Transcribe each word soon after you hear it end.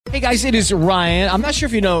Hey guys, it is Ryan. I'm not sure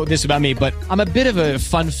if you know this about me, but I'm a bit of a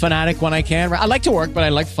fun fanatic when I can. I like to work, but I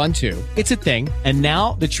like fun too. It's a thing. And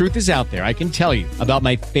now the truth is out there. I can tell you about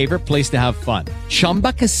my favorite place to have fun.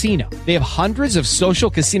 Chumba Casino. They have hundreds of social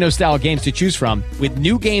casino style games to choose from with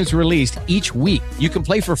new games released each week. You can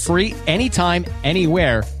play for free anytime,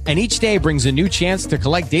 anywhere. And each day brings a new chance to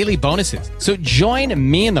collect daily bonuses. So join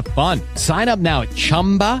me in the fun. Sign up now at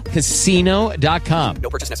ChumbaCasino.com. No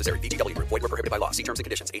purchase necessary. VGW. Void where prohibited by law. See terms and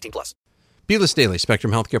conditions. 18+. Beavis Daily,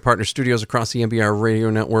 Spectrum Healthcare Partner Studios across the NBR Radio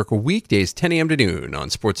Network, weekdays 10 a.m. to noon on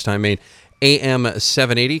Sports Time Maine, AM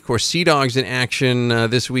 780. Of course, Sea Dogs in action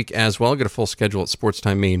this week as well. Get a full schedule at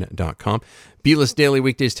sportstimemaine.com. Beavis Daily,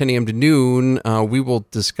 weekdays 10 a.m. to noon. We will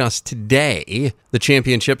discuss today the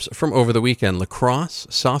championships from over the weekend. Lacrosse,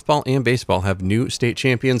 softball, and baseball have new state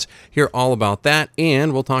champions. Hear all about that,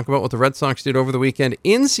 and we'll talk about what the Red Sox did over the weekend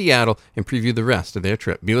in Seattle and preview the rest of their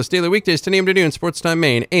trip. Beavis Daily, weekdays 10 a.m. to noon, Sports Time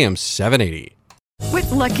Maine, AM 780.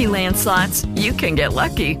 With Lucky Land Slots, you can get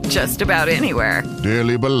lucky just about anywhere.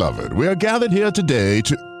 Dearly beloved, we are gathered here today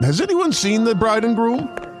to... Has anyone seen the bride and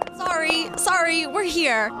groom? Sorry, we're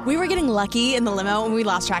here. We were getting lucky in the limo and we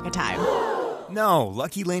lost track of time. No,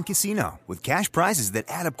 Lucky Land Casino, with cash prizes that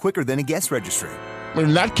add up quicker than a guest registry.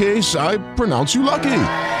 In that case, I pronounce you lucky.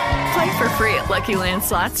 Play for free at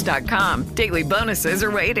LuckyLandSlots.com. Daily bonuses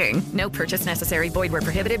are waiting. No purchase necessary. Void where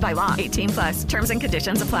prohibited by law. 18+. Terms and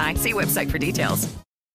conditions apply. See website for details.